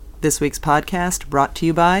This week's podcast brought to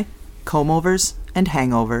you by Comb-Overs and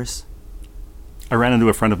Hangovers. I ran into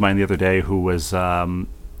a friend of mine the other day who was an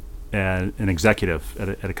executive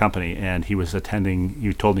at a company, and he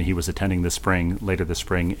told me he was attending later this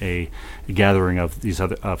spring, a gathering of these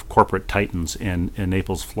of corporate titans in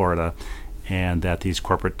Naples, Florida, and that these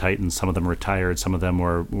corporate titans, some of them retired, some of them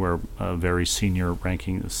were very senior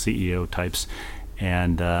ranking CEO types.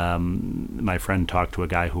 And my friend talked to a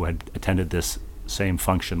guy who had attended this same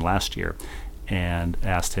function last year and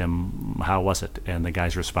asked him, how was it? And the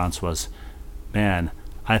guy's response was, man,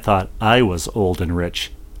 I thought I was old and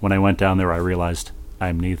rich. When I went down there, I realized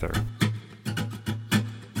I'm neither.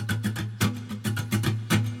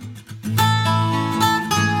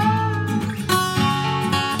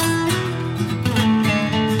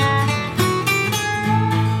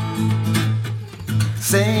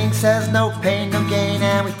 Saying says no pain, no gain,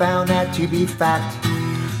 and we found that to be fact.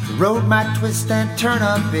 The road might twist and turn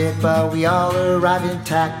a bit, but we all arrive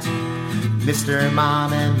intact. Mr.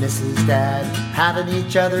 Mom and Mrs. Dad having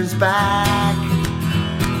each other's back.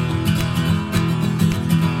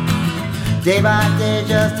 Day by day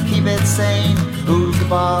just to keep it sane. Who's the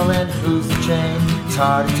ball and who's the chain? It's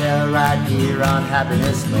hard to tell right here on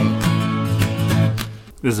Happiness Lane.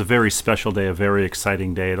 This is a very special day, a very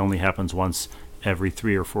exciting day. It only happens once every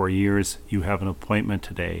 3 or 4 years. You have an appointment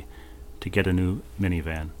today to get a new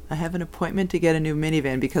minivan. I have an appointment to get a new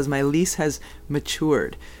minivan because my lease has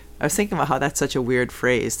matured. I was thinking about how that's such a weird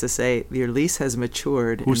phrase to say, your lease has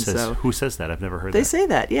matured. Who says that? I've never heard that. They say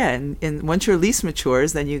that, yeah. And once your lease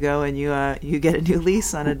matures, then you go and you get a new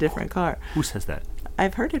lease on a different car. Who says that?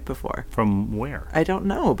 I've heard it before. From where? I don't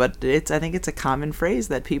know, but I think it's a common phrase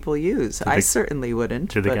that people use. I certainly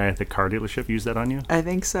wouldn't. Did the guy at the car dealership use that on you? I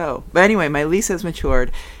think so. But anyway, my lease has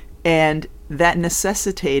matured, and that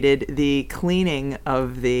necessitated the cleaning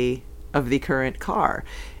of the current car.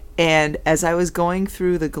 And as I was going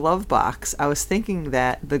through the glove box, I was thinking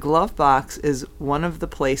that the glove box is one of the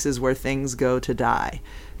places where things go to die.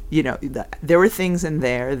 You know, there were things in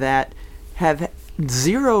there that have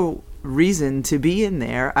zero reason to be in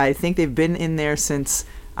there. I think they've been in there since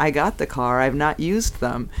I got the car. I've not used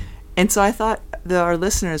them. And so I thought that our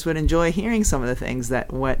listeners would enjoy hearing some of the things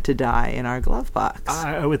that went to die in our glove box.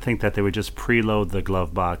 I would think that they would just preload the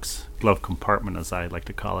glove compartment, as I like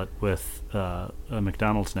to call it, with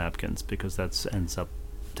McDonald's napkins, because that ends up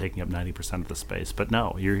taking up 90% of the space. But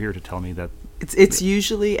no, you're here to tell me that it's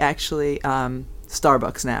usually actually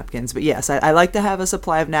Starbucks napkins. But yes, I like to have a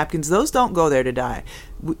supply of napkins. Those don't go there to die.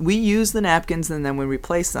 We use the napkins and then we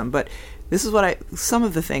replace them. But this is some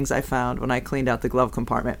of the things I found when I cleaned out the glove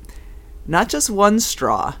compartment. Not just one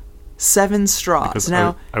straw, 7 straws. Because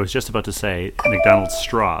now, I was just about to say, McDonald's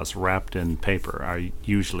straws wrapped in paper are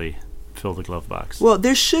usually fill the glove box. Well,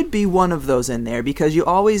 there should be one of those in there because you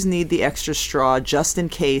always need the extra straw just in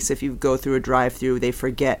case if you go through a drive-thru, they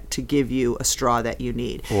forget to give you a straw that you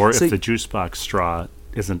need. Or if the juice box straw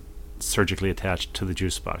isn't surgically attached to the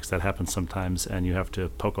juice box. That happens sometimes, and you have to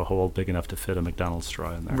poke a hole big enough to fit a McDonald's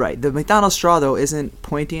straw in there. Right. The McDonald's straw, though, isn't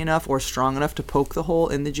pointy enough or strong enough to poke the hole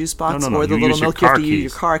in the juice box. No. Or the you little use milk, your you have to car use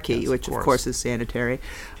your car key, yes, which, of course, is sanitary.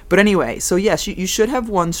 But anyway, so yes, you should have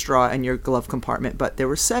one straw in your glove compartment, but there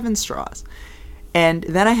were 7 straws. And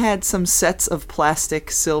then I had some sets of plastic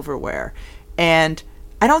silverware. And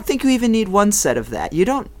I don't think you even need one set of that. You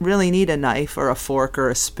don't really need a knife or a fork or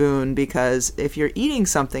a spoon because if you're eating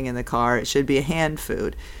something in the car, it should be a hand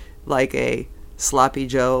food, like a Sloppy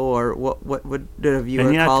Joe or what did a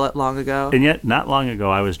viewer call it long ago? And yet, not long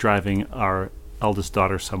ago, I was driving our eldest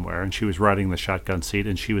daughter somewhere, and she was riding the shotgun seat,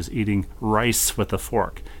 and she was eating rice with a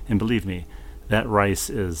fork. And believe me, that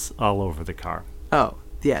rice is all over the car. Oh,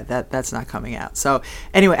 yeah, that's not coming out. So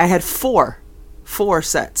anyway, I had four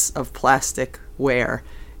sets of plastic ware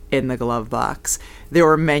in the glove box. There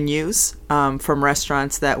were menus from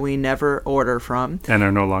restaurants that we never order from. And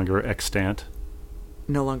are no longer extant.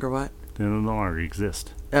 No longer what? They no longer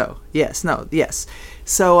exist. Oh, yes. No, yes.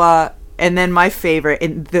 So, and then my favorite,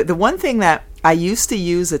 and the one thing that I used to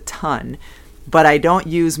use a ton, but I don't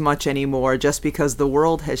use much anymore just because the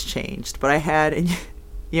world has changed. But I had, and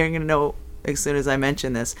you're going to know as soon as I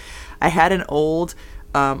mention this, I had an old,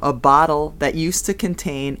 a bottle that used to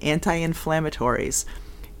contain anti-inflammatories.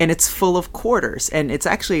 And it's full of quarters. And it's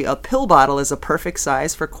actually, a pill bottle is a perfect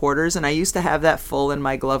size for quarters. And I used to have that full in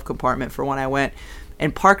my glove compartment for when I went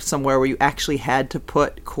and parked somewhere where you actually had to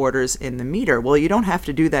put quarters in the meter. Well, you don't have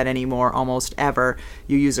to do that anymore almost ever.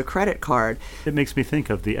 You use a credit card. It makes me think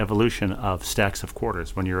of the evolution of stacks of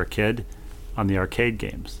quarters when you're a kid on the arcade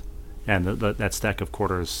games. And that stack of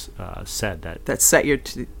quarters said that... That set your...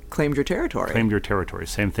 claimed your territory. Claimed your territory.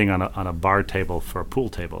 Same thing on a bar table for a pool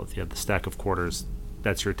table. If you have the stack of quarters,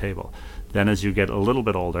 that's your table. Then as you get a little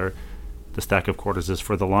bit older, the stack of quarters is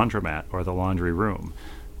for the laundromat or the laundry room.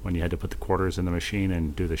 When you had to put the quarters in the machine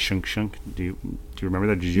and do the shunk shunk. Do you remember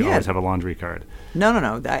that? Did you always have a laundry card?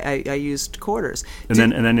 No. I used quarters. And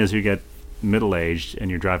then as you get middle aged and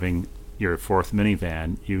you're driving your fourth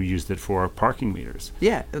minivan, you used it for parking meters.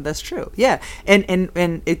 Yeah, that's true. Yeah, and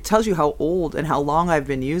it tells you how old and how long I've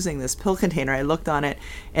been using this pill container. I looked on it,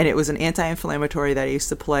 and it was an anti-inflammatory that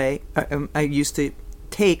I used to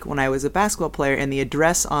take when I was a basketball player, and the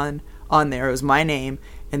address on there, it was my name,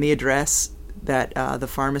 and the address that the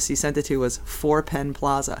pharmacy sent it to was 4 Penn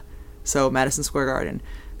Plaza, so Madison Square Garden.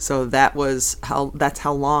 So that's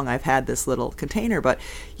how long I've had this little container. But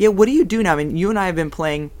yeah, what do you do now? I mean, you and I have been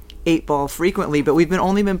playing 8-ball frequently, but we've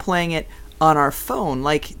only been playing it on our phone.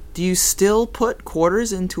 Like, do you still put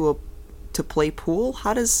quarters into to play pool?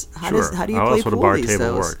 How do you play pool would a bar these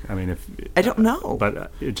table days? work? I mean, I don't know.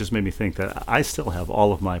 But it just made me think that I still have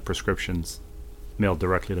all of my prescriptions mailed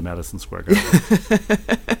directly to Madison Square Garden.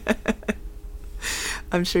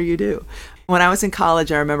 I'm sure you do. When I was in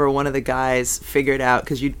college, I remember one of the guys figured out,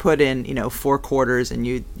 because you'd put in 4 quarters and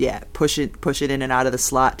you'd push it in and out of the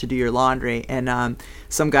slot to do your laundry, and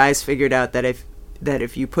some guys figured out that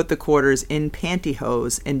if you put the quarters in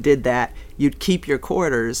pantyhose and did that, you'd keep your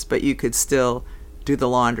quarters, but you could still do the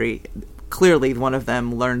laundry. Clearly, one of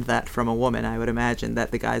them learned that from a woman. I would imagine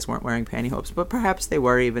that the guys weren't wearing pantyhose, but perhaps they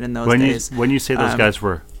were even in those days. When you say those guys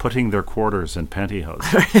were putting their quarters in pantyhose,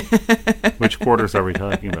 which quarters are we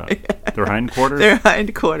talking about? Their hind quarters? Their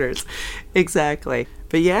hind quarters, exactly.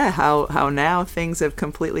 But yeah, how now things have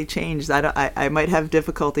completely changed. I might have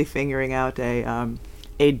difficulty figuring out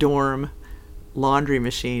a dorm laundry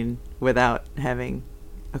machine without having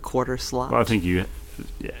a quarter slot. Well, I think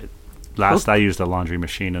Last I used a laundry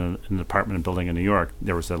machine in an apartment building in New York,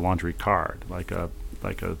 there was a laundry card, like a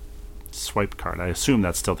swipe card. I assume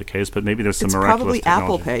that's still the case, but maybe there's some miraculous technology. It's probably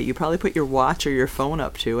Apple Pay. You probably put your watch or your phone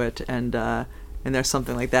up to it, and there's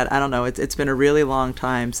something like that. I don't know. It's been a really long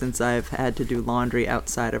time since I've had to do laundry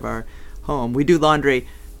outside of our home. We do laundry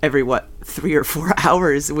every 3 or 4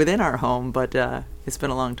 hours within our home, but it's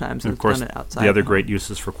been a long time since I've done it outside. The other great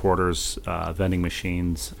uses for quarters, vending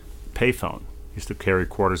machines, payphone. Used to carry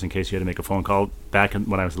quarters in case you had to make a phone call. Back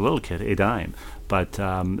when I was a little kid, a dime. But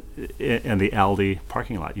in the Aldi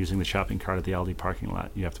parking lot, using the shopping cart at the Aldi parking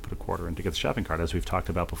lot, you have to put a quarter in to get the shopping cart, as we've talked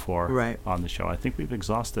about before on the show. I think we've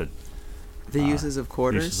exhausted the uses of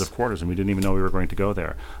quarters. And we didn't even know we were going to go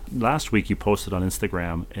there. Last week, you posted on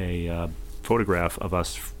Instagram a photograph of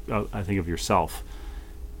us, I think of yourself,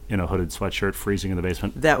 in a hooded sweatshirt, freezing in the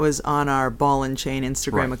basement. That was on our Ball and Chain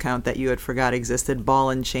Instagram account that you had forgot existed. Ball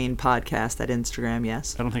and Chain Podcast at Instagram,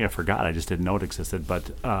 yes. I don't think I forgot. I just didn't know it existed.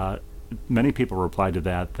 But many people replied to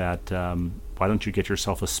that why don't you get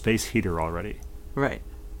yourself a space heater already? Right.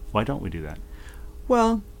 Why don't we do that?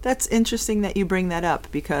 Well, that's interesting that you bring that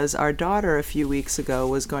up, because our daughter a few weeks ago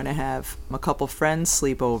was going to have a couple friends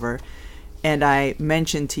sleep over. And I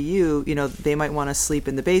mentioned to you, they might want to sleep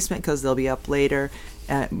in the basement because they'll be up later.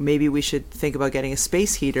 Maybe we should think about getting a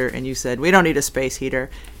space heater. And you said, we don't need a space heater.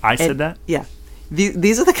 I said that? Yeah.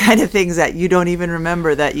 These are the kind of things that you don't even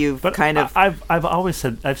remember that you've kind of... I've always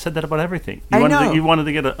said, I've said that about everything. You wanted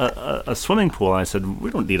to get a swimming pool. And I said, we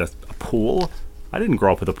don't need a pool. I didn't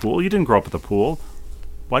grow up with a pool. You didn't grow up with a pool.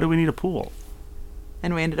 Why do we need a pool?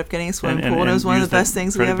 And we ended up getting a swimming pool, and it was one of the best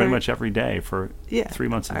things we ever... pretty much every day for 3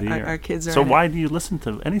 months of the year. Our kids are... So why do you listen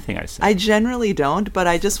to anything I say? I generally don't, but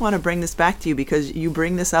I just want to bring this back to you because you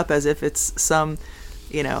bring this up as if it's some,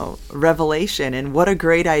 revelation, and what a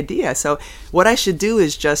great idea. So what I should do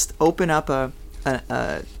is just open up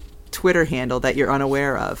a Twitter handle that you're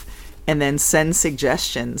unaware of, and then send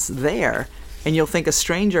suggestions there. And you'll think a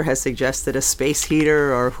stranger has suggested a space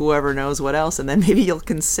heater or whoever knows what else, and then maybe you'll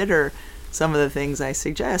consider some of the things I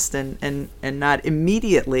suggest, and not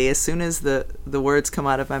immediately, as soon as the words come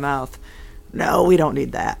out of my mouth, no, we don't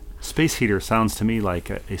need that. Space heater sounds to me like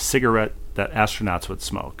a cigarette that astronauts would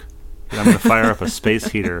smoke. And I'm going to fire up a space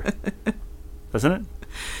heater. Doesn't it?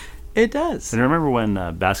 It does. And remember when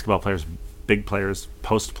basketball players, big players,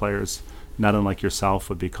 post players, not unlike yourself,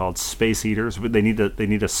 would be called space eaters? They need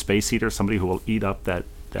a space eater, somebody who will eat up that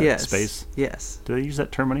space? Yes. Do they use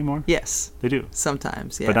that term anymore? Yes. They do?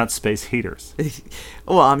 Sometimes, yeah. But not space heaters.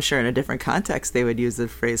 Well, I'm sure in a different context they would use the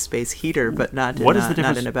phrase space heater, but not in a basketball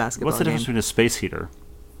game. What's the difference between a space heater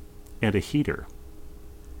and a heater?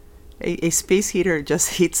 A space heater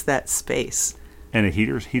just heats that space. And a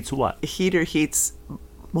heater heats what? A heater heats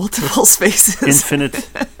multiple spaces.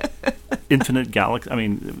 Infinite galaxy. I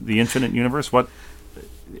mean, the infinite universe. What?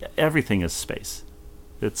 everything is space.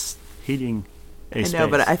 It's heating a space. I know,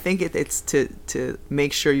 but I think it's to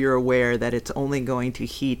make sure you're aware that it's only going to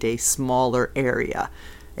heat a smaller area.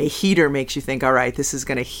 A heater makes you think, all right, this is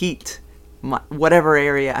going to heat whatever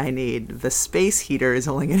area I need. The space heater is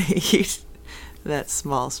only going to heat that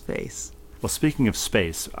small space. Well, speaking of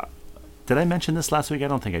space, did I mention this last week? I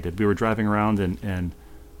don't think I did. We were driving around, and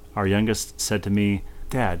our youngest said to me,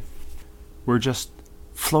 Dad, we're just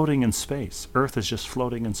floating in space. Earth is just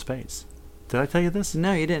floating in space. Did I tell you this?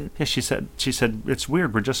 No, you didn't. Yeah, she said, it's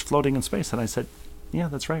weird. We're just floating in space. And I said, yeah,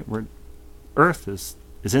 that's right. Earth is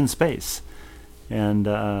in space. And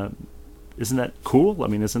isn't that cool? I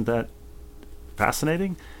mean, isn't that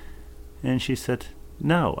fascinating? And she said,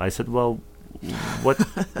 no. I said, well,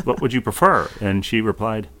 what would you prefer? And she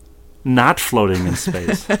replied, not floating in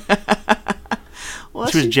space. Well,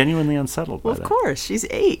 she was genuinely unsettled by that. Of course, she's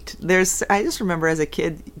 8. I just remember as a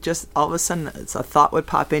kid, just all of a sudden, a thought would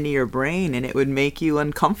pop into your brain, and it would make you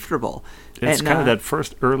uncomfortable. It's kind of that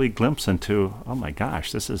first early glimpse into, oh my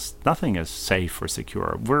gosh, nothing is safe or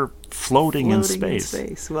secure. We're floating in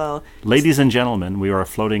space. Well, ladies and gentlemen, we are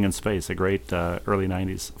floating in space. A great early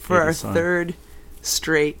 90s. For our third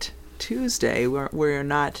straight Tuesday, we're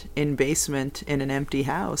not in basement in an empty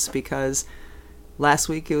house because last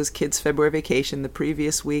week it was kids' February vacation. The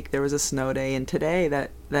previous week there was a snow day, and today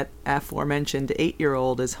that aforementioned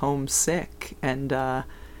 8-year-old is homesick and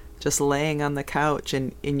just laying on the couch,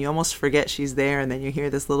 and you almost forget she's there, and then you hear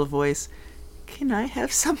this little voice, "Can I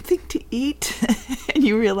have something to eat?" And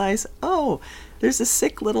you realize, oh, there's a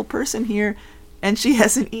sick little person here, and she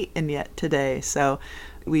hasn't eaten yet today. So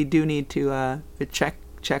we do need to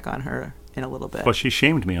check on her in a little bit. Well, she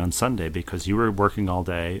shamed me on Sunday because you were working all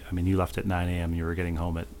day. I mean, you left at 9 a.m. You were getting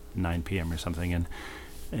home at 9 p.m. or something,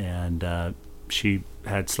 and she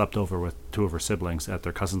had slept over with 2 of her siblings at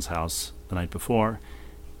their cousin's house the night before,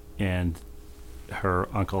 and her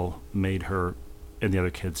uncle made her and the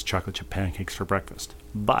other kids chocolate chip pancakes for breakfast.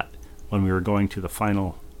 But when we were going to the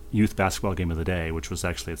final youth basketball game of the day, which was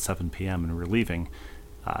actually at 7 p.m., and we were leaving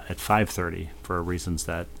at 5:30 for reasons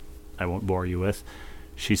that I won't bore you with,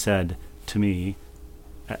 she said to me,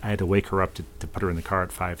 I had to wake her up to put her in the car at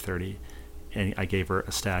 5:30, and I gave her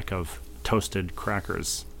a stack of toasted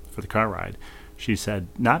crackers for the car ride. She said,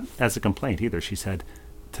 not as a complaint either, she said,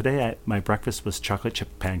 today my breakfast was chocolate chip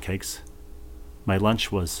pancakes, my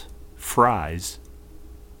lunch was fries,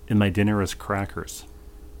 and my dinner is crackers.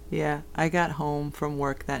 Yeah, I got home from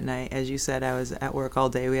work that night. As you said, I was at work all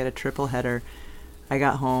day. We had a triple header. I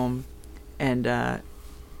got home, and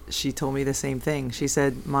she told me the same thing. She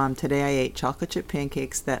said, Mom, today I ate chocolate chip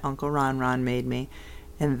pancakes that Uncle Ron made me,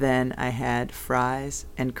 and then I had fries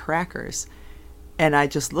and crackers. And I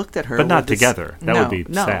just looked at her. But not together. That would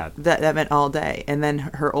be sad. That meant all day. And then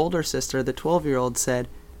her older sister, the 12-year-old, said,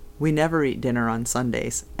 we never eat dinner on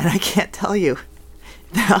Sundays. And I can't tell you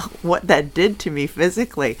what that did to me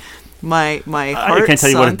physically. My heart I can't tell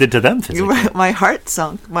you what it did to them physically. My heart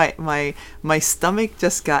sunk. My stomach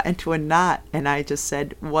just got into a knot, and I just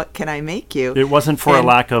said, what can I make you? It wasn't for a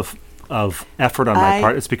lack of effort on my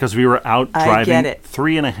part. It's because we were out driving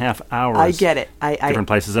 3.5 hours. I get it. Different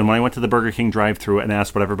places. And when I went to the Burger King drive-thru and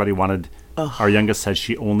asked what everybody wanted, our youngest said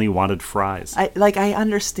she only wanted fries. I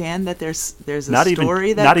understand that there's a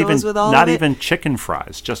story that goes with all of it. Not even chicken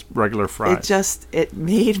fries, just regular fries. It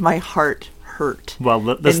made my heart hurt. Well,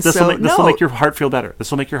 this will make your heart feel better.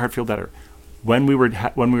 This will make your heart feel better. When we were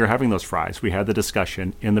having those fries, we had the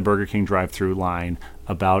discussion in the Burger King drive-thru line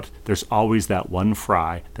about there's always that one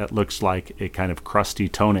fry that looks like a kind of crusty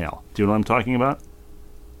toenail. Do you know what I'm talking about?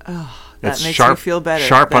 Oh, that makes me feel better.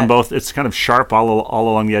 Sharp on both. It's kind of sharp all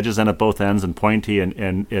along the edges and at both ends, and pointy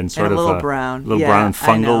and sort of a little brown, brown and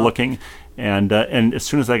fungal looking. And as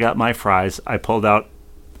soon as I got my fries, I pulled out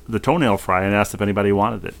the toenail fry and asked if anybody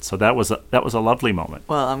wanted it. So that was a lovely moment.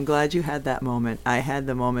 Well, I'm glad you had that moment. I had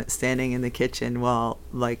the moment standing in the kitchen while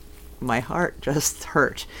my heart just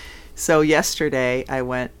hurt. So yesterday I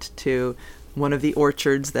went to one of the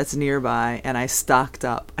orchards that's nearby and I stocked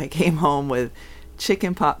up. I came home with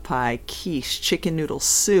chicken pot pie, quiche, chicken noodle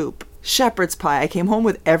soup, shepherd's pie. I came home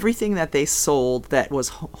with everything that they sold that was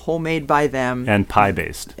homemade by them. And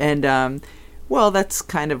pie-based. And, well, that's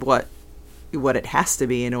kind of what it has to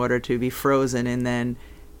be in order to be frozen,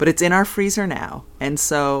 but it's in our freezer now, and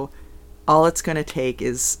so all it's going to take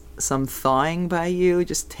is some thawing by you.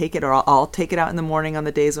 Just take it, or I'll take it out in the morning on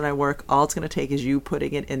the days when I work. All it's going to take is you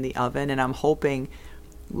putting it in the oven, and I'm hoping,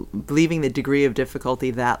 leaving the degree of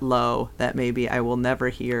difficulty that low, that maybe I will never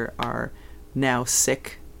hear our now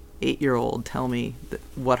sick 8-year-old tell me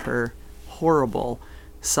what her horrible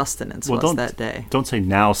sustenance Well, was that day. don't say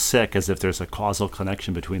now sick as if there's a causal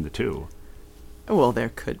connection between the two. Well, there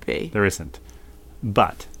could be. There isn't.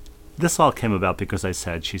 But this all came about because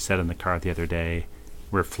she said in the car the other day,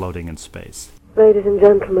 we're floating in space. Ladies and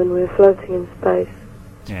gentlemen, we're floating in space.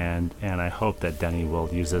 And I hope that Denny will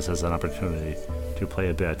use this as an opportunity to play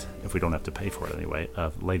a bit, if we don't have to pay for it anyway,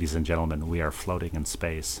 of Ladies and Gentlemen, We Are Floating in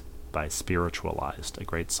Space by Spiritualized, a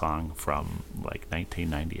great song from like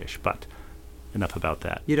 1990-ish. But enough about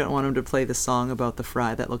that. You don't want him to play the song about the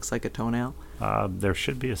fry that looks like a toenail? There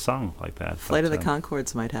should be a song like that. Flight of the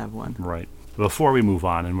Conchords might have one. Right. Before we move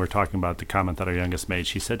on, and we're talking about the comment that our youngest made,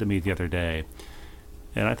 she said to me the other day,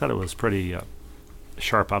 and I thought it was pretty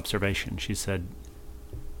sharp observation. She said,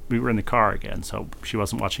 we were in the car again, so she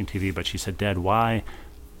wasn't watching TV, but she said, Dad, why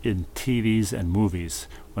in TVs and movies,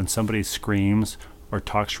 when somebody screams or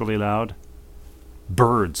talks really loud,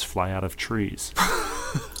 birds fly out of trees?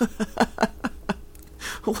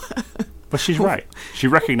 But she's right. She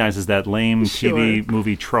recognizes that lame TV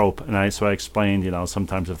movie trope, and so I explained,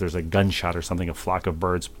 sometimes if there's a gunshot or something, a flock of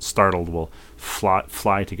birds, startled, will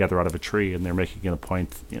fly together out of a tree, and they're making a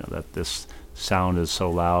point, that this sound is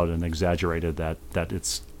so loud and exaggerated that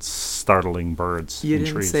it's startling birds in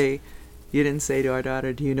trees. You didn't say to our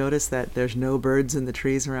daughter, do you notice that there's no birds in the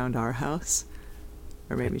trees around our house?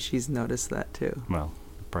 Or maybe she's noticed that too. Well,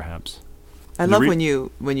 perhaps. I love when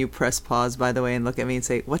you press pause, by the way, and look at me and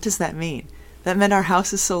say, what does that mean? That meant our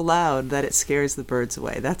house is so loud that it scares the birds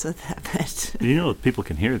away. That's what that meant. People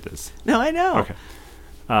can hear this. No, I know. Okay.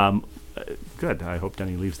 Good. I hope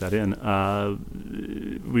Denny leaves that in.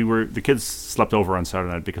 The kids slept over on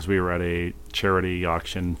Saturday night because we were at a charity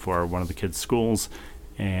auction for one of the kids' schools,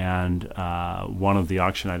 and one of the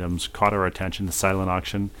auction items caught our attention, the silent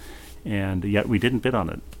auction, and yet we didn't bid on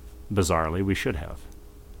it. Bizarrely, we should have.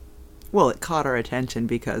 Well, it caught our attention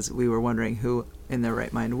because we were wondering who in their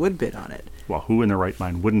right mind would bid on it. Well, who in their right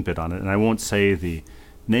mind wouldn't bid on it? And I won't say the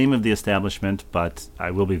name of the establishment, but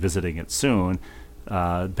I will be visiting it soon.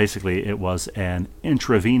 Basically, it was an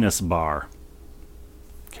intravenous bar.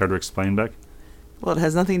 Care to explain, Beck? Well, it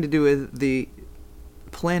has nothing to do with the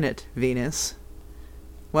planet Venus.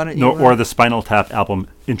 Why don't you? No, or the Spinal Tap album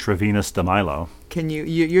Intravenous de Milo. Can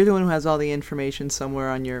you're the one who has all the information somewhere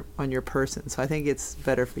on your person, so I think it's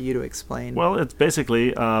better for you to explain. Well, it's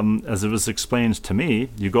basically, as it was explained to me,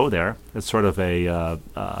 you go there. It's sort of a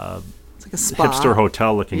it's like a spa. Hipster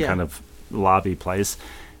hotel-looking kind of lobby place.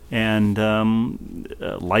 And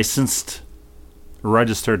licensed,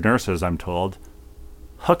 registered nurses, I'm told,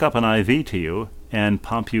 hook up an IV to you and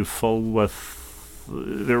pump you full with,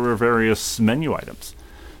 there were various menu items.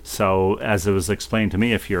 So as it was explained to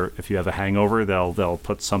me, if you have a hangover, they'll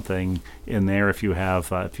put something in there. If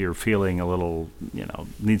you're feeling a little,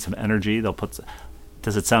 need some energy, they'll put.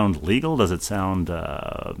 Does it sound legal? Does it sound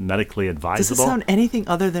medically advisable? Does it sound anything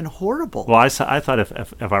other than horrible? Well, I thought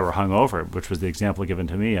if I were hungover, which was the example given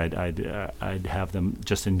to me, I'd have them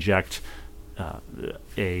just inject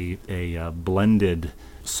a blended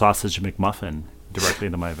sausage McMuffin directly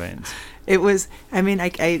into my veins. It was. I mean,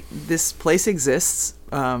 this place exists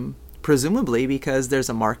presumably because there's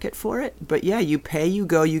a market for it. But yeah, you pay, you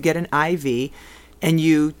go, you get an IV, and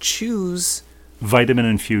you choose. Vitamin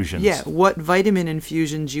infusions. Yeah, what vitamin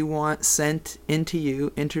infusions you want sent into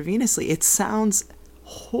you intravenously. It sounds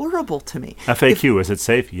horrible to me. FAQ, is it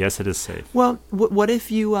safe? Yes, it is safe. Well, what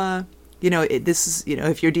if you,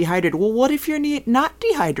 if you're dehydrated? Well, what if you're not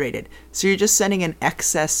dehydrated? So you're just sending an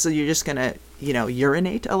excess, so you're just going to,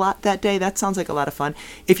 urinate a lot that day? That sounds like a lot of fun.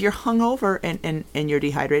 If you're hungover and you're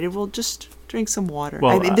dehydrated, well, just drink some water.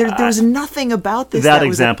 Well, I mean, there's nothing about this that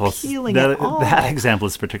was appealing at all. That example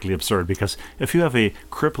is particularly absurd because if you have a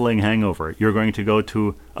crippling hangover, you're going to go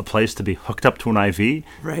to a place to be hooked up to an IV,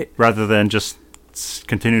 right? Rather than just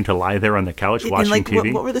continuing to lie there on the couch watching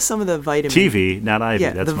TV. What were some of the vitamin? TV, not IV.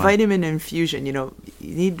 Yeah, that's vitamin infusion. You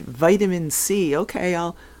need vitamin C. Okay,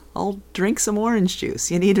 I'll drink some orange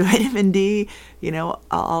juice. You need vitamin D.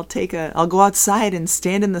 I'll go outside and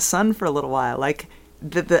stand in the sun for a little while. Like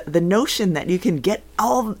the notion that you can get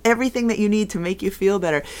everything that you need to make you feel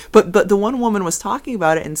better. But the one woman was talking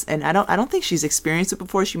about it, and I don't think she's experienced it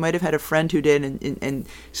before. She might have had a friend who did, and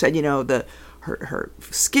said her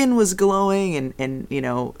skin was glowing, and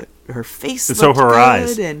her face and looked so her good,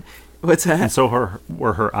 eyes. And what's that? And so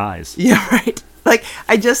were her eyes. Yeah, right. Like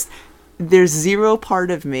there's zero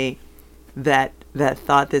part of me that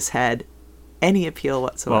thought this had any appeal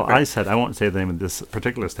whatsoever. Well, I won't say the name of this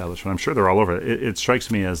particular establishment. I'm sure they're all over. It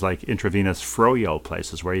strikes me as like intravenous froyo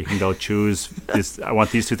places where you can go choose. I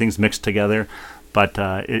want these two things mixed together, but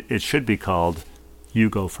it should be called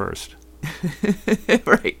 "You Go First."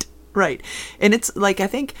 Right. Right. And it's like, I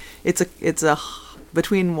think it's a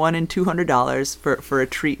between $100 and $200 for a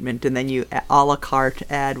treatment, and then you a la carte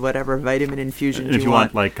add whatever vitamin infusions And if you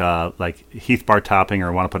want. like Heath bar topping,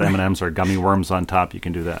 or want to put M&Ms or gummy worms on top, you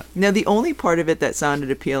can do that. Now, the only part of it that sounded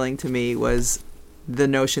appealing to me was the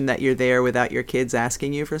notion that you're there without your kids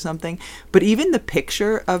asking you for something. But even the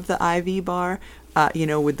picture of the IV bar,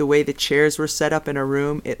 with the way the chairs were set up in a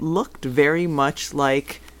room, it looked very much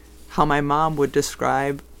like how my mom would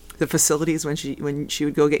describe the facilities when she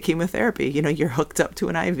would go get chemotherapy. You're hooked up to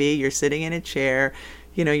an IV, you're sitting in a chair,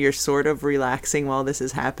 you're sort of relaxing while this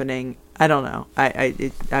is happening. I don't know.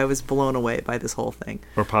 I was blown away by this whole thing.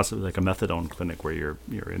 Or possibly like a methadone clinic where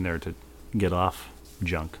you're in there to get off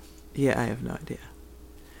junk. Yeah, I have no idea.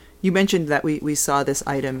 You mentioned that we saw this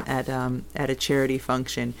item at a charity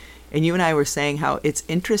function, and you and I were saying how it's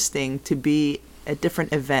interesting to be at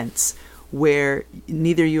different events where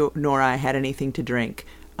neither you nor I had anything to drink,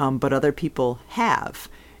 but other people have.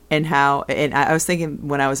 And I was thinking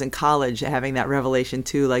when I was in college, having that revelation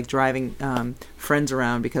too, like driving friends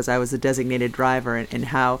around because I was a designated driver, and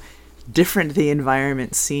how different the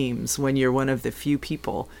environment seems when you're one of the few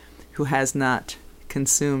people who has not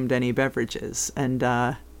consumed any beverages, and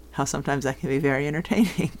how sometimes that can be very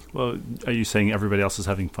entertaining. Well, are you saying everybody else is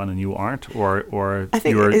having fun and you aren't, or I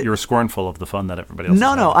think you're scornful of the fun that everybody else?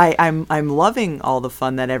 No, is no, having? I'm loving all the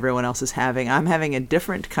fun that everyone else is having. I'm having a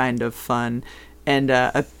different kind of fun, and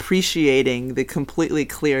appreciating the completely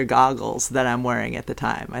clear goggles that I'm wearing at the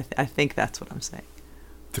time. I think that's what I'm saying.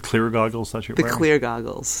 The clear goggles that you're The wearing? clear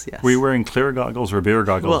goggles, yes. Were you wearing clear goggles or beer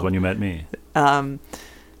goggles Well, when you met me?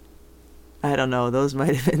 I don't know. Those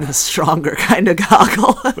might have been the stronger kind of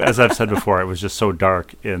goggle. As I've said before, it was just so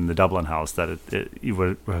dark in the Dublin house that you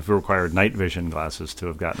would have required night vision glasses to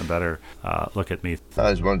have gotten a better look at me.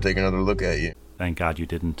 I just want to take another look at you. Thank God you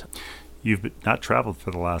didn't. You've not traveled for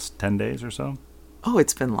the last 10 days or so? Oh,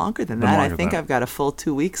 it's been longer than Been that. longer I think than that. I've got a full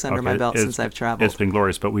 2 weeks under my belt since I've traveled. It's been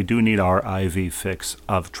glorious, but we do need our IV fix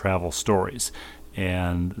of travel stories.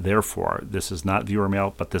 And therefore, this is not viewer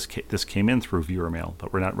mail, but this came in through viewer mail,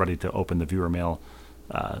 but we're not ready to open the viewer mail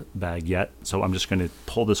bag yet. So I'm just going to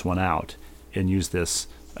pull this one out and use this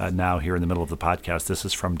now here in the middle of the podcast. This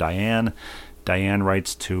is from Diane. Diane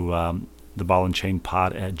writes to the Ball and Chain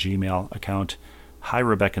Pod at Gmail account. Hi,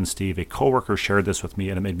 Rebecca and Steve. A coworker shared this with me,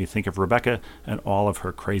 and it made me think of Rebecca and all of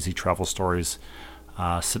her crazy travel stories.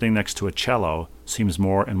 Sitting next to a cello seems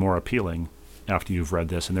more and more appealing after you've read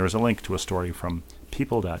this. And there is a link to a story from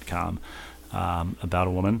people.com about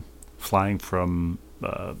a woman flying from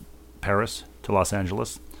Paris to Los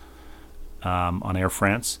Angeles on Air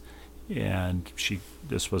France. And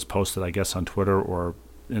this was posted, I guess, on Twitter or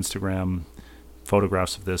Instagram,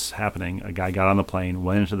 photographs of this happening. A guy got on the plane,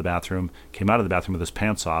 went into the bathroom, came out of the bathroom with his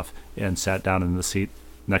pants off, and sat down in the seat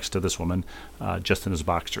next to this woman, just in his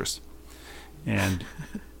boxers. And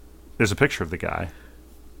there's a picture of the guy.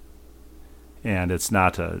 And it's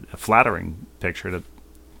not a flattering picture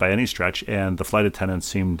by any stretch. And the flight attendant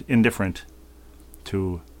seemed indifferent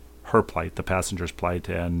to her plight, the passenger's plight,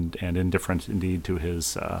 and indifferent indeed to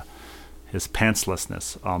his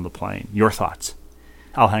pantslessness on the plane. Your thoughts?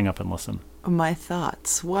 I'll hang up and listen. My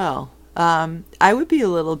thoughts. Well, I would be a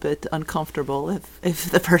little bit uncomfortable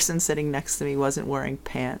if the person sitting next to me wasn't wearing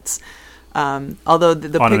pants. Although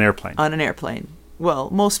on an airplane. On an airplane.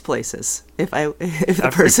 Well, most places. If the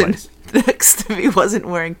Every person place. next to me wasn't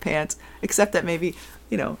wearing pants, except that maybe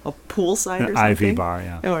a poolside or An something. IV bar,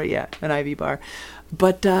 yeah. Or an IV bar.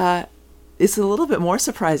 But it's a little bit more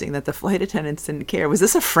surprising that the flight attendants didn't care. Was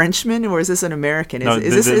this a Frenchman or is this an American? No,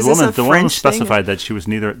 Is this a the woman French specified that she was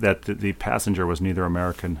the passenger was neither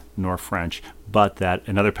American nor French, but that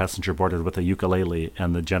another passenger boarded with a ukulele,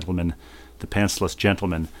 and the pantsless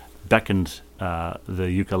gentleman, beckoned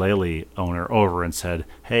the ukulele owner over and said,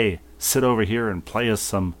 "Hey, sit over here and play us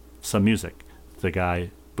some music." The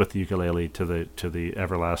guy with the ukulele, to the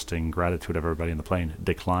everlasting gratitude of everybody in the plane,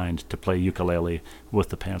 declined to play ukulele with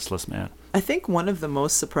the pantsless man. I think one of the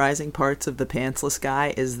most surprising parts of the pantsless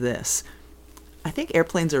guy is this. I think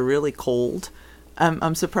airplanes are really cold.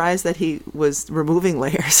 I'm surprised that he was removing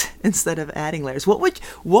layers instead of adding layers.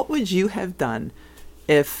 What would you have done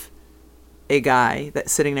if a guy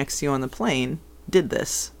that's sitting next to you on the plane did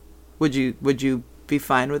this? Would you be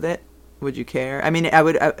fine with it? Would you care? I mean, I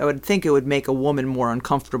would think it would make a woman more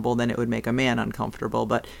uncomfortable than it would make a man uncomfortable,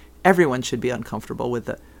 but everyone should be uncomfortable with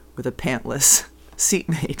a pantless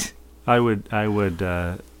seatmate. I would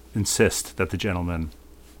insist that the gentleman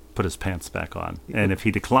put his pants back on, and if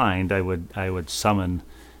he declined, I would summon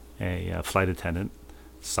a flight attendant.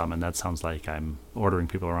 Summon, that sounds like I'm ordering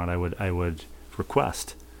people around. I would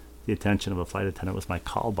request the attention of a flight attendant with my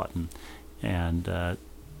call button and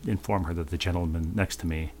inform her that the gentleman next to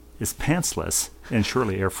me is pantsless, and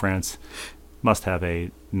surely Air France must have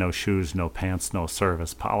a no shoes, no pants, no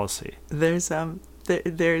service policy. There's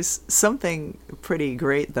something pretty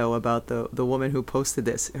great though about the woman who posted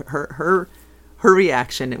this. Her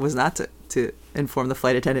reaction, it was not to inform the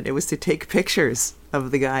flight attendant, it was to take pictures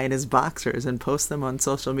of the guy in his boxers and post them on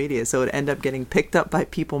social media, so it would end up getting picked up by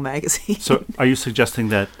People magazine. So are you suggesting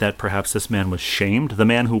that perhaps this man was shamed? The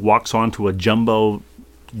man who walks onto a jumbo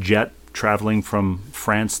jet traveling from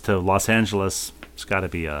France to Los Angeles, it's got to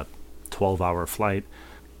be a 12-hour flight,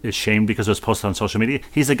 is shamed because it was posted on social media?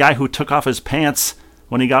 He's a guy who took off his pants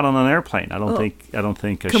when he got on an airplane. I don't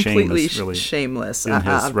think a shame is really shameless, in his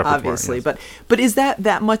repertoire, obviously. yes. But is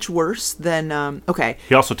that much worse than okay?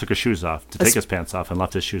 He also took his shoes off to take his pants off and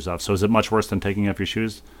left his shoes off. So is it much worse than taking off your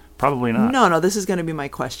shoes? Probably not. No, this is going to be my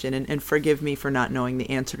question, and forgive me for not knowing the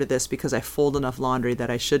answer to this because I fold enough laundry that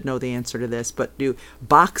I should know the answer to this. But do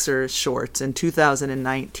boxer shorts in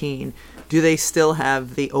 2019, do they still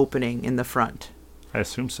have the opening in the front? I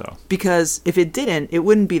assume so. Because if it didn't, it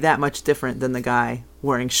wouldn't be that much different than the guy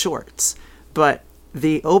wearing shorts. But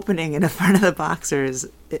the opening in the front of the boxers,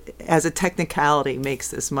 as a technicality, makes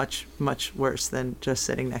this much, much worse than just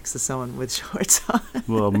sitting next to someone with shorts on.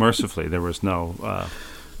 Well, mercifully, there was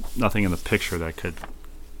nothing in the picture that could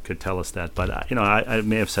tell us that. But I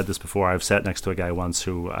may have said this before. I've sat next to a guy once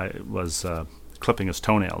who was clipping his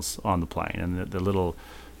toenails on the plane, and the little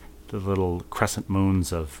crescent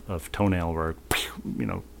moons of toenail were,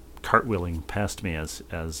 cartwheeling past me as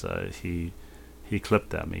he clipped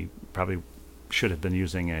them. He probably should have been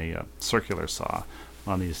using a circular saw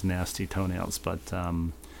on these nasty toenails. But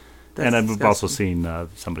and I've also seen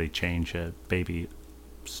somebody change a baby's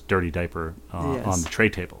dirty diaper on the tray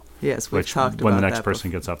table. Yes, we've talked about when the next that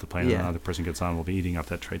person before. gets off the plane and another person gets on, we'll be eating off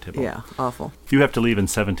that tray table. Yeah, awful. You have to leave in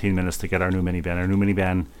 17 minutes to get our new minivan. Our new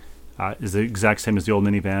minivan is the exact same as the old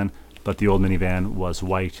minivan, but the old minivan was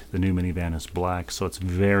white. The new minivan is black, so it's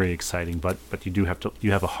very exciting. But you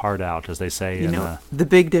have a hard out, as they say. The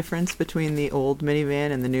big difference between the old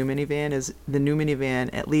minivan and the new minivan is the new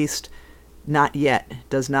minivan, at least not yet,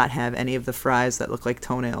 does not have any of the fries that look like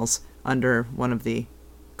toenails under one of the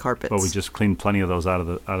carpets. Well, we just cleaned plenty of those out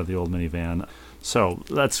of the old minivan. So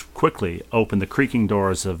let's quickly open the creaking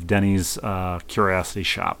doors of Denny's Curiosity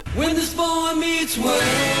Shop. When this boy meets world.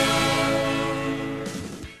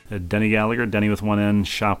 Denny Gallagher, Denny with one N,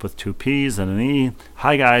 shop with two P's and an E.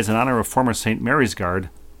 Hi guys, in honor of former St. Mary's guard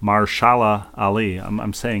Marshala Ali,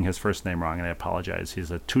 I'm saying his first name wrong and I apologize.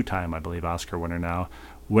 He's a 2-time, I believe, Oscar winner now,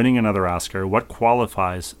 winning another Oscar. What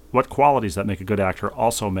qualities that make a good actor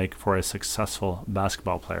also make for a successful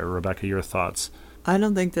basketball player? Rebecca, your thoughts? I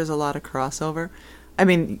don't think there's a lot of crossover. I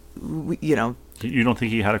mean, You don't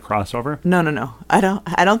think he had a crossover? No.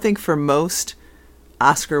 I don't think for most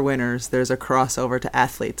Oscar winners there's a crossover to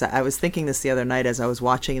athletes. I was thinking this the other night as I was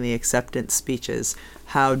watching the acceptance speeches,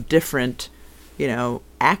 how different,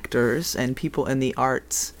 actors and people in the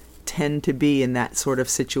arts tend to be in that sort of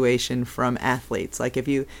situation from athletes. Like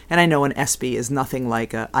and I know an ESPY is nothing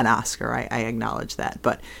like an Oscar, I acknowledge that,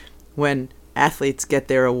 but when athletes get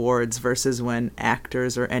their awards versus when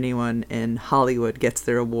actors or anyone in Hollywood gets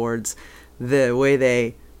their awards, the way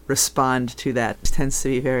they respond to that tends to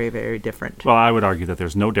be very, very different. Well, I would argue that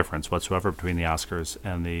there's no difference whatsoever between the Oscars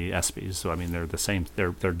and the ESPYs. So, I mean, they're the same.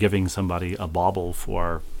 They're giving somebody a bauble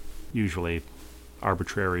for usually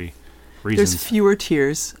arbitrary reasons. There's fewer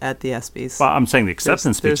tiers at the ESPYs. Well, I'm saying the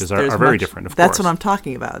acceptance speeches are very different, of course. That's what I'm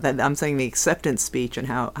talking about. I'm saying the acceptance speech and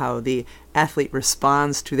how the athlete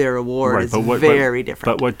responds to their award is very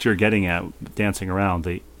different. But what you're getting at, dancing around,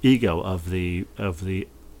 the ego of the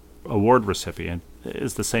award recipient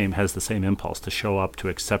is has the same impulse to show up to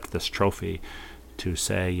accept this trophy, to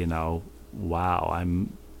say, wow,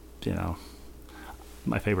 I'm,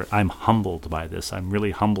 my favorite, I'm humbled by this. I'm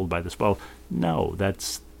really humbled by this. Well, no,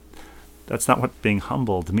 that's not what being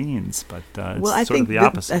humbled means, but it's sort of the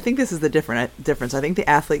opposite. I think this is the difference. I think the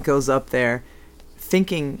athlete goes up there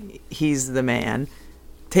thinking he's the man,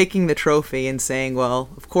 taking the trophy and saying, well,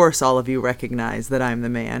 of course all of you recognize that I'm the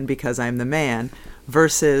man because I'm the man,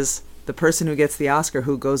 versus the person who gets the Oscar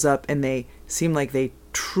who goes up and they seem like they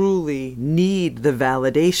truly need the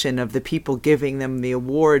validation of the people giving them the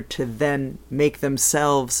award to then make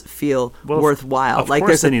themselves feel worthwhile. Of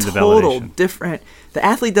course there's a total different. The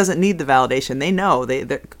athlete doesn't need the validation. They know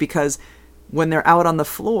because when they're out on the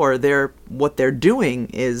floor, what they're doing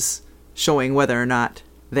is showing whether or not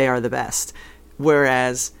they are the best.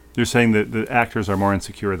 Whereas You're saying that the actors are more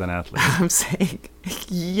insecure than athletes. I'm saying,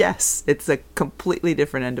 yes, it's a completely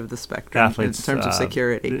different end of the spectrum Athletes, in terms of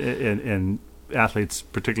security. And athletes,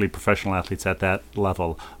 particularly professional athletes at that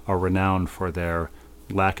level, are renowned for their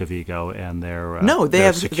lack of ego and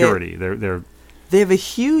their security. They have a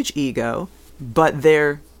huge ego, but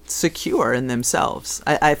they're secure in themselves.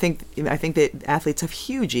 I think that athletes have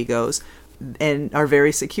huge egos and are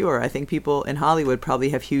very secure. I think people in Hollywood probably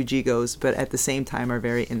have huge egos, but at the same time are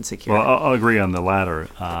very insecure. Well, I'll agree on the latter.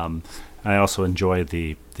 I also enjoy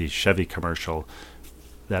the Chevy commercial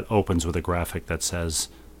that opens with a graphic that says,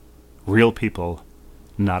 "Real people,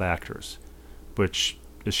 not actors," which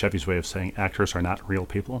is Chevy's way of saying actors are not real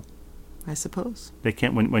people. I suppose. They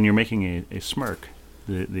can't. When you're making a smirk,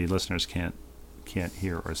 the listeners can't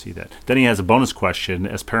hear or see that. Then he has a bonus question.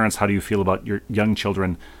 As parents, how do you feel about your young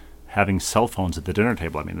children having cell phones at the dinner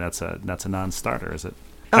table? I mean, that's a non-starter, is it?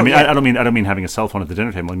 Oh, I mean, yeah. I don't mean having a cell phone at the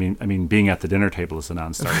dinner table. I mean being at the dinner table is a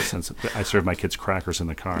non-starter since I serve my kids crackers in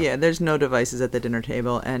the car. Yeah, there's no devices at the dinner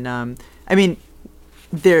table, and I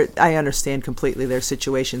understand completely. There's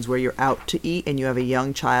situations where you're out to eat and you have a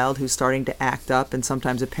young child who's starting to act up, and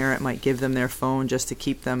sometimes a parent might give them their phone just to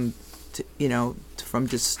keep them, from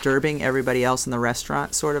disturbing everybody else in the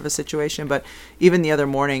restaurant, sort of a situation. But even the other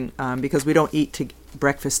morning, because we don't eat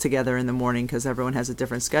breakfast together in the morning because everyone has a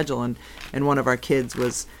different schedule, and one of our kids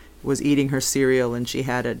was eating her cereal and she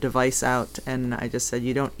had a device out, and I just said,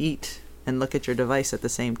 you don't eat and look at your device at the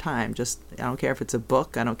same time. I don't care if it's a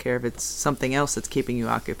book, I don't care if it's something else that's keeping you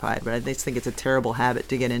occupied, but I just think it's a terrible habit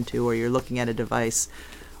to get into where you're looking at a device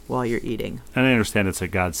while you're eating. And I understand it's a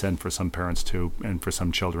godsend for some parents too, and for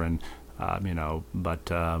some children,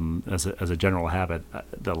 but as a general habit,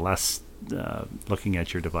 the less looking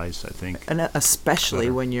at your device, I think. And especially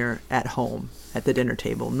better when you're at home at the dinner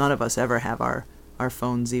table. None of us ever have our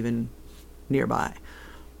phones even nearby.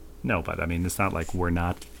 No, but I mean, it's not like we're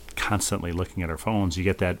not constantly looking at our phones. You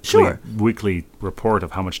get that sure. weekly report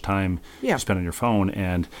of how much time you spend on your phone,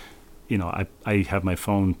 and I have my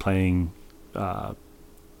phone playing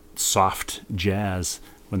soft jazz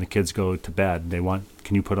when the kids go to bed. They want,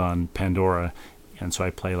 can you put on Pandora? And so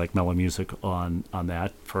I play like mellow music on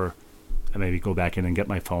that I maybe go back in and get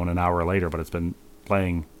my phone an hour later, but it's been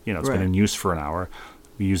playing, it's been in use for an hour.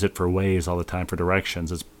 We use it for Waze all the time for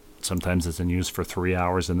directions. Sometimes it's in use for 3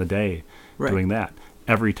 hours in the day doing that.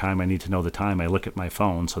 Every time I need to know the time, I look at my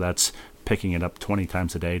phone, so that's picking it up 20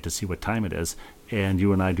 times a day to see what time it is. And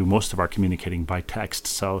you and I do most of our communicating by text,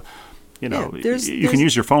 so you can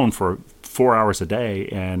use your phone for 4 hours a day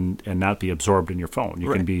and not be absorbed in your phone.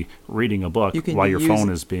 You can be reading a book while your phone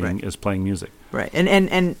is playing music. Right.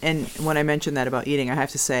 And when I mentioned that about eating, I have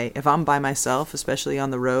to say, if I'm by myself, especially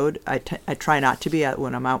on the road, I try not to be.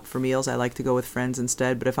 When I'm out for meals, I like to go with friends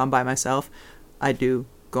instead. But if I'm by myself, I do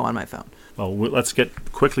go on my phone. Well, let's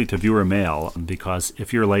get quickly to viewer mail, because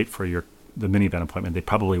if you're late for the minivan appointment, they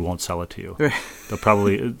probably won't sell it to you. Right. They'll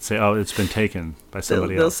probably say, "Oh, it's been taken by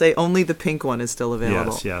somebody else." They'll say only the pink one is still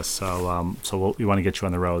available. Yes. So we want to get you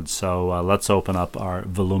on the road. So let's open up our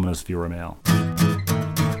voluminous viewer mail.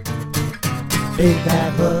 Bait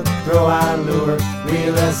that hook, throw our lure,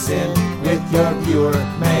 reel us in with your viewer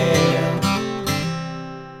mail.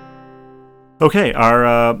 Okay,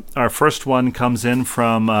 our first one comes in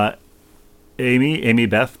from Amy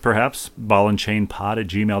Beth, perhaps,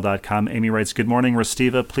 ballandchainpod@gmail.com. Amy writes, "Good morning,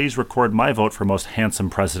 Restiva. Please record my vote for most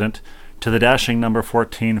handsome president to the dashing number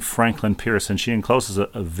 14, Franklin Pierce." And she encloses a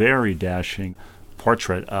very dashing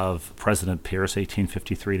portrait of President Pierce,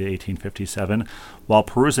 1853 to 1857. While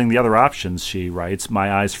perusing the other options, she writes,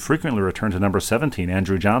 "My eyes frequently return to number 17,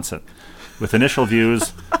 Andrew Johnson. With initial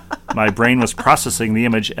views, my brain was processing the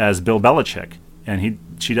image as Bill Belichick." And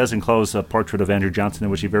she does enclose a portrait of Andrew Johnson in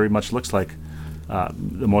which he very much looks like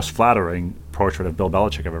the most flattering portrait of Bill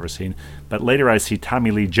Belichick I've ever seen. But later I see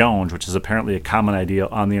Tommy Lee Jones, which is apparently a common idea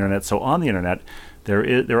on the internet. So on the internet,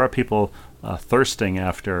 there are people thirsting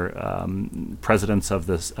after presidents of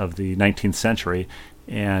the 19th century.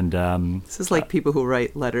 And this is like people who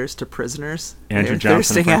write letters to prisoners. Andrew They're Johnson,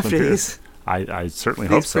 thirsting Franklin after Pierce. I certainly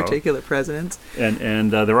hope so. These particular presidents.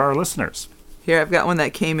 And there are listeners. Here, I've got one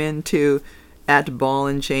that came in to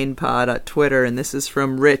 @ballandchainpod at Twitter, and this is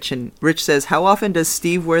from Rich. And Rich says, "How often does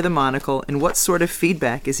Steve wear the monocle, and what sort of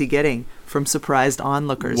feedback is he getting from surprised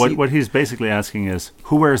onlookers?" What he's basically asking is,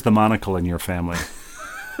 who wears the monocle in your family?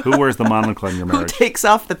 Who wears the monocle in your marriage? Who takes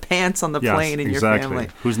off the pants on the plane in your family?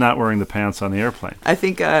 Who's not wearing the pants on the airplane? I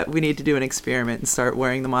think we need to do an experiment and start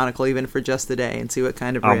wearing the monocle even for just a day and see what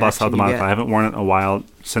kind of I'll reaction bust out the you monocle. get. I haven't worn it in a while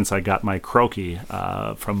since I got my Croaky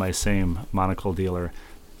from my same monocle dealer.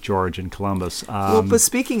 George in Columbus. Well, but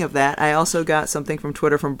speaking of that, I also got something from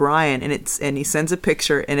Twitter from Brian, and he sends a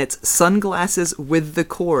picture, and it's sunglasses with the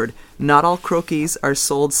cord. Not all croquis are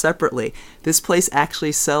sold separately. This place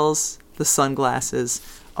actually sells the sunglasses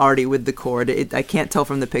already with the cord. I can't tell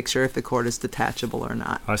from the picture if the cord is detachable or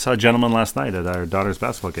not. I saw a gentleman last night at our daughter's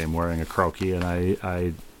basketball game wearing a croquis, and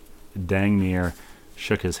I dang near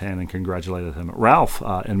shook his hand and congratulated him. Ralph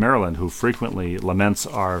in Maryland, who frequently laments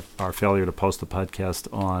our failure to post the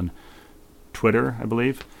podcast on Twitter, I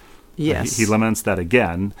believe. Yes. He laments that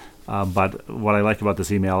again. But what I like about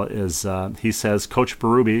this email is he says, Coach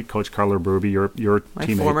Berube, Coach Carlo Berube, your my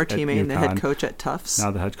teammate, former teammate and the head UConn, coach at Tufts. now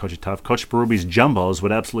the head coach at Tufts. Coach Berube's Jumbos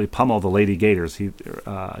would absolutely pummel the Lady Gators.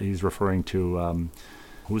 He's referring to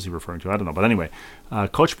who is he referring to? I don't know. But anyway,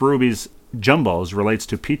 Coach Berube's Jumbos relates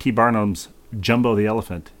to P.T. Barnum's Jumbo the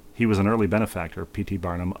Elephant. He was an early benefactor, P.T.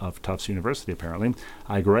 Barnum of Tufts University, apparently.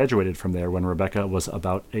 I graduated from there when Rebecca was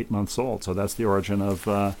about 8 months old. So that's the origin of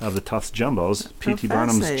the Tufts Jumbos, P.T.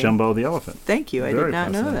 Barnum's Jumbo the Elephant. Thank you. I did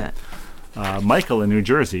not know that. Michael in New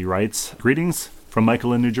Jersey writes, greetings from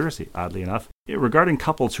Michael in New Jersey, oddly enough. Regarding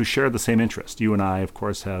couples who share the same interest, you and I, of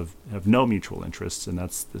course, have no mutual interests, and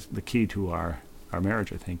that's the key to our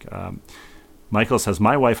marriage, I think. Michael says,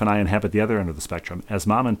 my wife and I inhabit the other end of the spectrum. As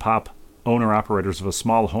mom and pop owner-operators of a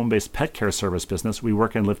small home-based pet care service business, we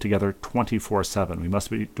work and live together 24/7. We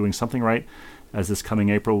must be doing something right, as this coming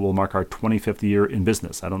April will mark our 25th year in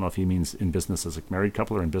business. I don't know if he means in business as a married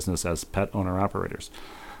couple or in business as pet owner-operators.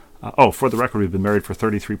 For the record, we've been married for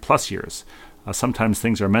 33-plus years. Sometimes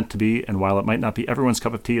things are meant to be, and while it might not be everyone's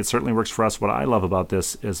cup of tea, it certainly works for us. What I love about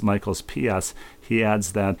this is Michael's P.S. He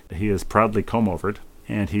adds that he is proudly comb-overed,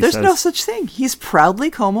 and he There's says... no such thing. He's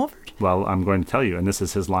proudly comb-overed? Well, I'm going to tell you, and this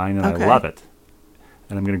is his line, and Okay. I love it.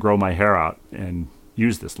 And I'm going to grow my hair out and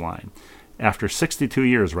use this line. After 62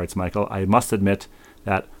 years, writes Michael, I must admit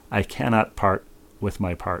that I cannot part with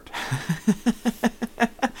my part.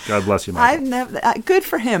 God bless you, Michael. I've never. Good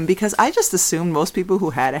for him, because I just assumed most people who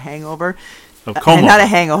had a hangover, A comb-over. not a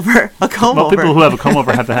hangover, a comb Well, over. people who have a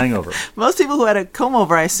comb-over have the hangover. Most people who had a comb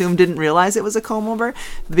over, I assume, didn't realize it was a comb over,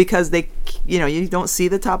 because they, you don't see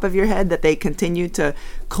the top of your head, that they continued to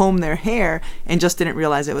comb their hair and just didn't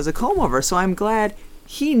realize it was a comb over. So I'm glad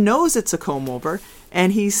he knows it's a comb over,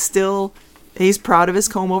 and he's proud of his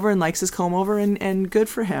comb over and likes his comb over, and good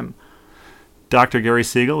for him. Dr. Gary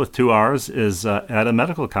Siegel, with 2 R's, is at a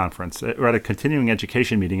medical conference, or at a continuing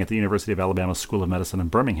education meeting at the University of Alabama School of Medicine in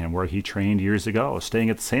Birmingham, where he trained years ago, staying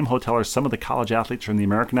at the same hotel as some of the college athletes from the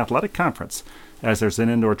American Athletic Conference, as there's an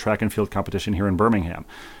indoor track and field competition here in Birmingham.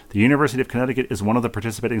 The University of Connecticut is one of the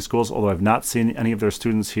participating schools, although I've not seen any of their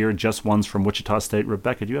students here, just ones from Wichita State.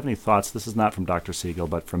 Rebecca, do you have any thoughts? This is not from Dr. Siegel,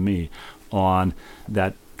 but from me, on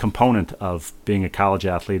that component of being a college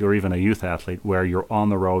athlete or even a youth athlete, where you're on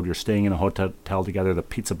the road, you're staying in a hotel together, the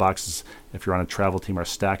pizza boxes, if you're on a travel team, are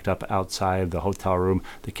stacked up outside the hotel room,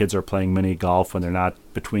 the kids are playing mini golf when they're not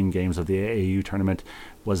between games of the AAU tournament.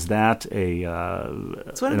 Was that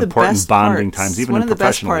an important bonding times, even in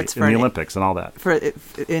professionally, in the Olympics and all that? For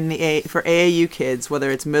AAU kids, whether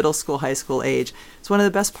it's middle school, high school age, it's one of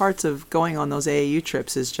the best parts of going on those AAU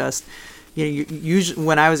trips is just, usually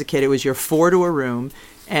when I was a kid, it was you're 4 to a room.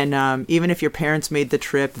 And even if your parents made the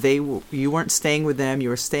trip, you weren't staying with them. You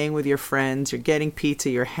were staying with your friends. You're getting pizza.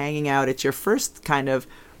 You're hanging out. It's your first kind of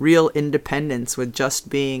real independence with just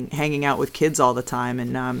hanging out with kids all the time.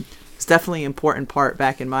 And it's definitely an important part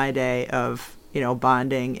back in my day of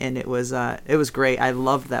bonding. And it was great. I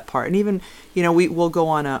loved that part. And even we'll go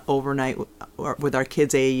on a overnight with our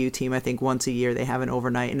kids' AAU team. I think once a year they have an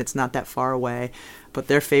overnight, and it's not that far away. But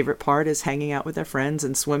their favorite part is hanging out with their friends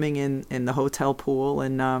and swimming in the hotel pool,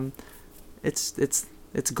 and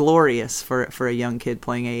it's glorious for a young kid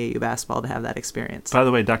playing AAU basketball to have that experience. By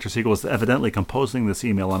the way, Dr. Siegel was evidently composing this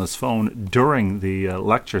email on his phone during the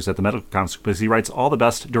lectures at the medical conference, because he writes, all the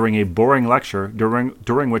best during a boring lecture,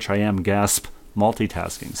 during which I am, gasp,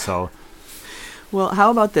 multitasking. So, well,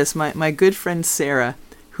 how about this? My good friend Sarah,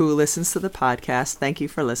 who listens to the podcast. Thank you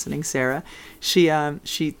for listening, Sarah. She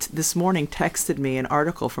this morning texted me an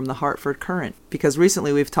article from the Hartford Courant, because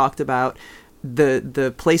recently we've talked about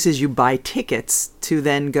the places you buy tickets to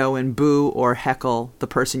then go and boo or heckle the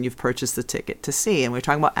person you've purchased the ticket to see. And we're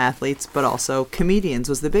talking about athletes, but also comedians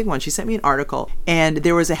was the big one. She sent me an article, and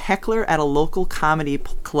there was a heckler at a local comedy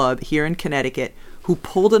club here in Connecticut who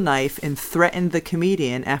pulled a knife and threatened the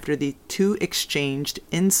comedian after the two exchanged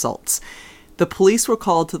insults. The police were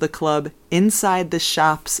called to the club inside the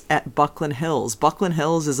shops at Buckland Hills. Buckland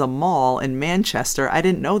Hills is a mall in Manchester. I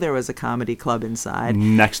didn't know there was a comedy club inside.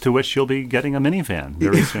 Next to which you'll be getting a minivan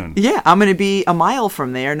very soon. Yeah, I'm going to be a mile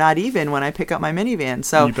from there, not even when I pick up my minivan.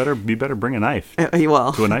 So you better bring a knife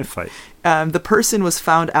well, to a knife fight. The person was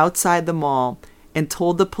found outside the mall and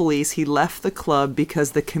told the police he left the club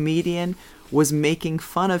because the comedian was making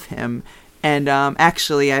fun of him. And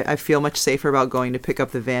actually, I feel much safer about going to pick up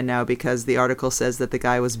the van now because the article says that the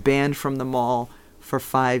guy was banned from the mall for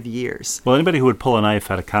 5 years. Well, anybody who would pull a knife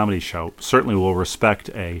at a comedy show certainly will respect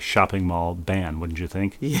a shopping mall ban, wouldn't you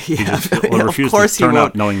think? Yeah, He will refuse to turn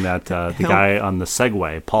up knowing that the guy on the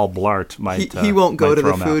Segway, Paul Blart, might he won't go to the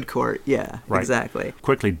throw him food out. court. Yeah, Right. exactly.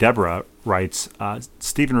 Quickly, Deborah writes,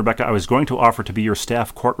 Steve and Rebecca, I was going to offer to be your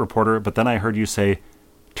staff court reporter, but then I heard you say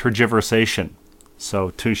tergiversation.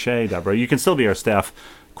 So, touche, Deborah. You can still be our staff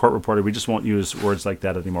court reporter. We just won't use words like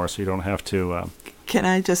that anymore, so you don't have to... Can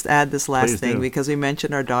I just add this last Please thing? do. Because we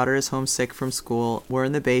mentioned our daughter is homesick from school. We're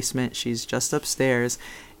in the basement. She's just upstairs.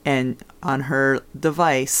 And on her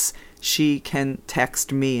device, she can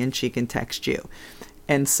text me and she can text you.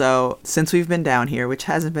 And so, since we've been down here, which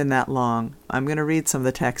hasn't been that long, I'm going to read some of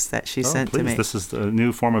the texts that she sent please, to me. This is the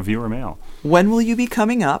new form of viewer mail. When will you be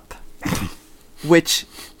coming up? Which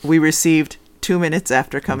we received 2 minutes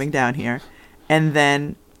after coming down here. And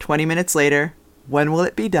then 20 minutes later, when will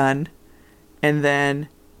it be done? And then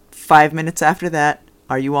 5 minutes after that,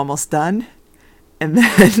 are you almost done? And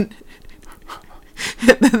then,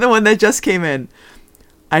 and then the one that just came in,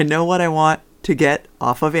 I know what I want to get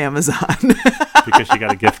off of Amazon. Because she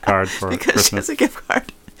got a gift card for Because Christmas. she has a gift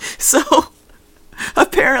card. So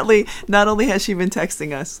apparently, not only has she been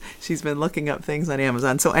texting us, she's been looking up things on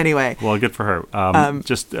Amazon. So anyway, Well, good for her.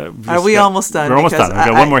 are we almost done? We're almost Because done. We've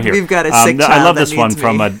got one more here. We've got a sick child I love that this one needs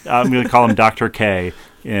from, me. I'm going to call him Dr. K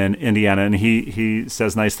in Indiana, and he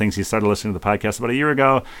says nice things. He started listening to the podcast about a year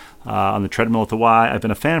ago on the treadmill at the Y. I've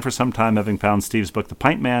been a fan for some time, having found Steve's book, The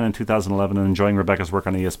Pint Man, in 2011, and enjoying Rebecca's work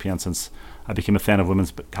on ESPN since I became a fan of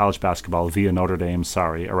women's college basketball via Notre Dame,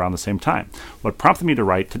 around the same time. What prompted me to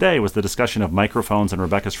write today was the discussion of microphones and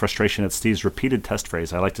Rebecca's frustration at Steve's repeated test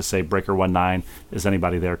phrase. I like to say, Breaker 19, is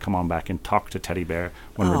anybody there? Come on back and talk to Teddy Bear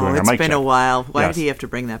when we're doing our mic check. It's been a while. Why Yes. did he have to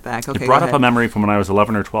bring that back? Okay, It brought go up ahead. a memory from when I was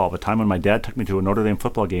 11 or 12, a time when my dad took me to a Notre Dame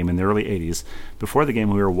football game in the early 80s. Before the game,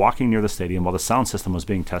 we were walking near the stadium while the sound system was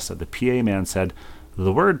being tested. The PA man said,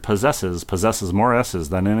 "The word possesses more S's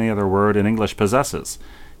than any other word in English possesses."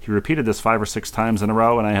 He repeated this 5 or 6 times in a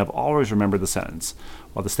row, and I have always remembered the sentence.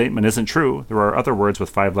 While the statement isn't true, there are other words with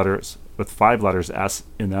 5 letters S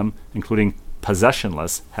in them, including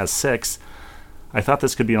possessionless has 6. I thought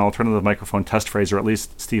this could be an alternative microphone test phrase, or at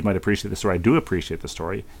least Steve might appreciate the story. I do appreciate the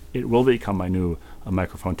story. It will become my new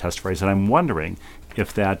microphone test phrase, and I'm wondering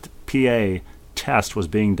if that PA test was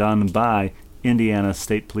being done by Indiana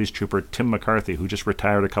State Police Trooper Tim McCarthy, who just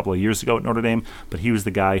retired a couple of years ago at Notre Dame, but he was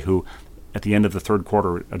the guy who, at the end of the third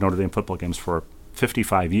quarter at Notre Dame football games for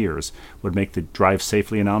 55 years, would make the drive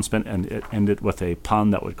safely announcement and end it with a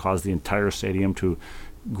pun that would cause the entire stadium to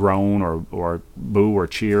groan or boo or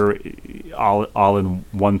cheer all in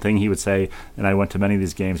one thing. He would say, and I went to many of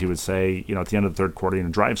these games, he would say, at the end of the third quarter,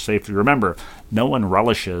 drive safely. Remember, no one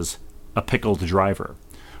relishes a pickled driver.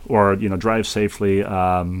 Or, drive safely.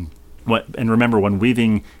 And remember, when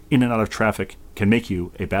weaving in and out of traffic can make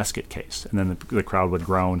you a basket case. And then the crowd would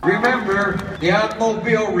groan. Remember, the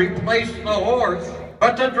automobile replaced the horse,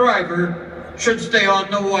 but the driver should stay on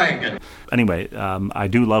the wagon. Anyway, I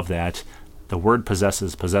do love that. The word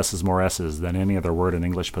possesses more S's than any other word in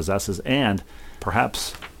English possesses. And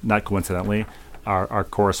perhaps, not coincidentally, our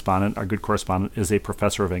good correspondent, is a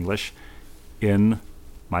professor of English in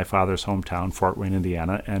my father's hometown, Fort Wayne,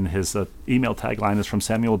 Indiana. And his email tagline is from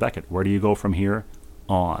Samuel Beckett. Where do you go from here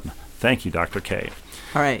on? Thank you, Dr. K.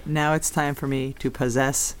 All right, now it's time for me to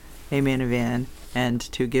possess a minivan and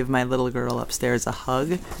to give my little girl upstairs a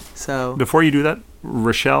hug. So Before you do that,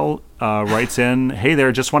 Rochelle writes in, "Hey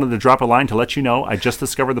there, just wanted to drop a line to let you know I just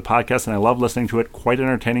discovered the podcast and I love listening to it. Quite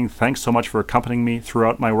entertaining. Thanks so much for accompanying me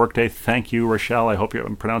throughout my workday." Thank you, Rochelle. I hope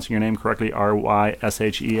I'm pronouncing your name correctly,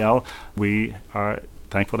 Ryshel. We are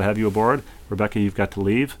thankful to have you aboard. Rebecca, you've got to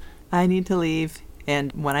leave. I need to leave,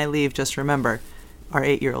 and when I leave, just remember, our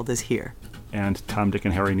 8-year-old is here. And Tom, Dick,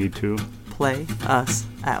 and Harry need to Play us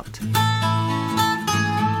out.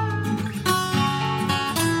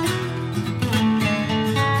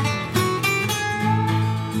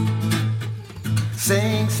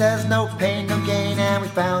 Saying says no pain, no gain, and we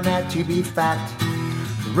found that to be fact.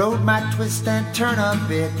 The road might twist and turn a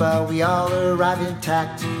bit, but we all arrive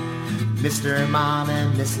intact. Mr. Mom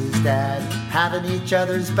and Mrs. Dad having each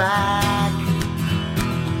other's back.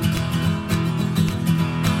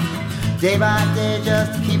 Day by day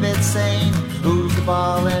just to keep it sane. Who's the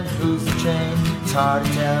ball and who's the chain? It's hard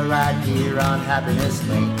to tell right here on Happiness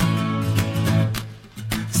Lane.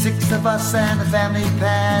 6 of us and the family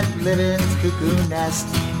pet live in this cuckoo nest.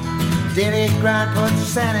 Daily grind puts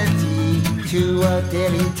sanity to a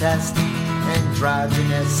daily test.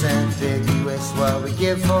 Androgynous, ambiguous, what we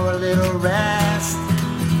give for a little rest.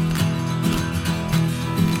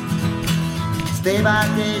 Day by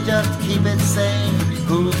day just to keep it sane.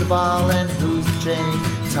 Who's the ball and who's the chain?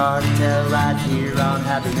 It's hard to tell right here on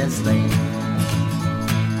Happiness Lane.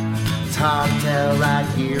 It's hard to tell right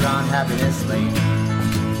here on Happiness Lane.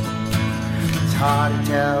 It's hard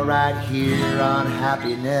to tell right here on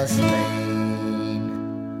Happiness Lane.